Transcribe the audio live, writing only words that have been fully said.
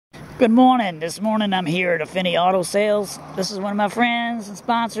Good morning. This morning I'm here at Affinity Auto Sales. This is one of my friends and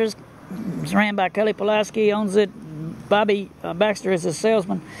sponsors. It's ran by Kelly Pulaski, owns it. Bobby Baxter is a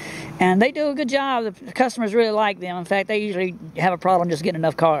salesman. And they do a good job. The customers really like them. In fact, they usually have a problem just getting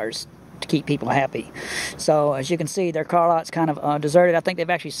enough cars to keep people happy. So as you can see, their car lot's kind of deserted. I think they've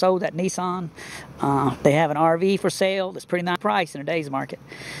actually sold that Nissan. They have an RV for sale that's pretty nice price in today's market.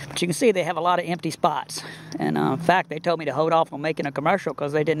 But you can see they have a lot of empty spots. And in fact, they told me to hold off on making a commercial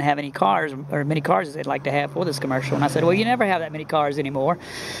because they didn't have any cars, or many cars as they'd like to have for this commercial. And I said, well, you never have that many cars anymore.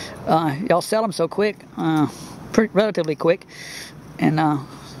 Y'all sell them so quick, relatively quick. And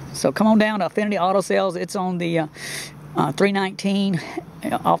so come on down to Affinity Auto Sales. It's on the 319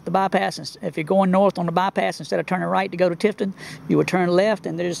 off the bypass. If you're going north on the bypass, instead of turning right to go to Tifton, you would turn left,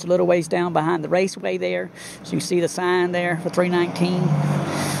 and there's just a little ways down behind the raceway there. So you see the sign there for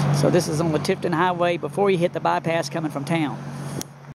 319. So this is on the Tifton Highway before you hit the bypass coming from town.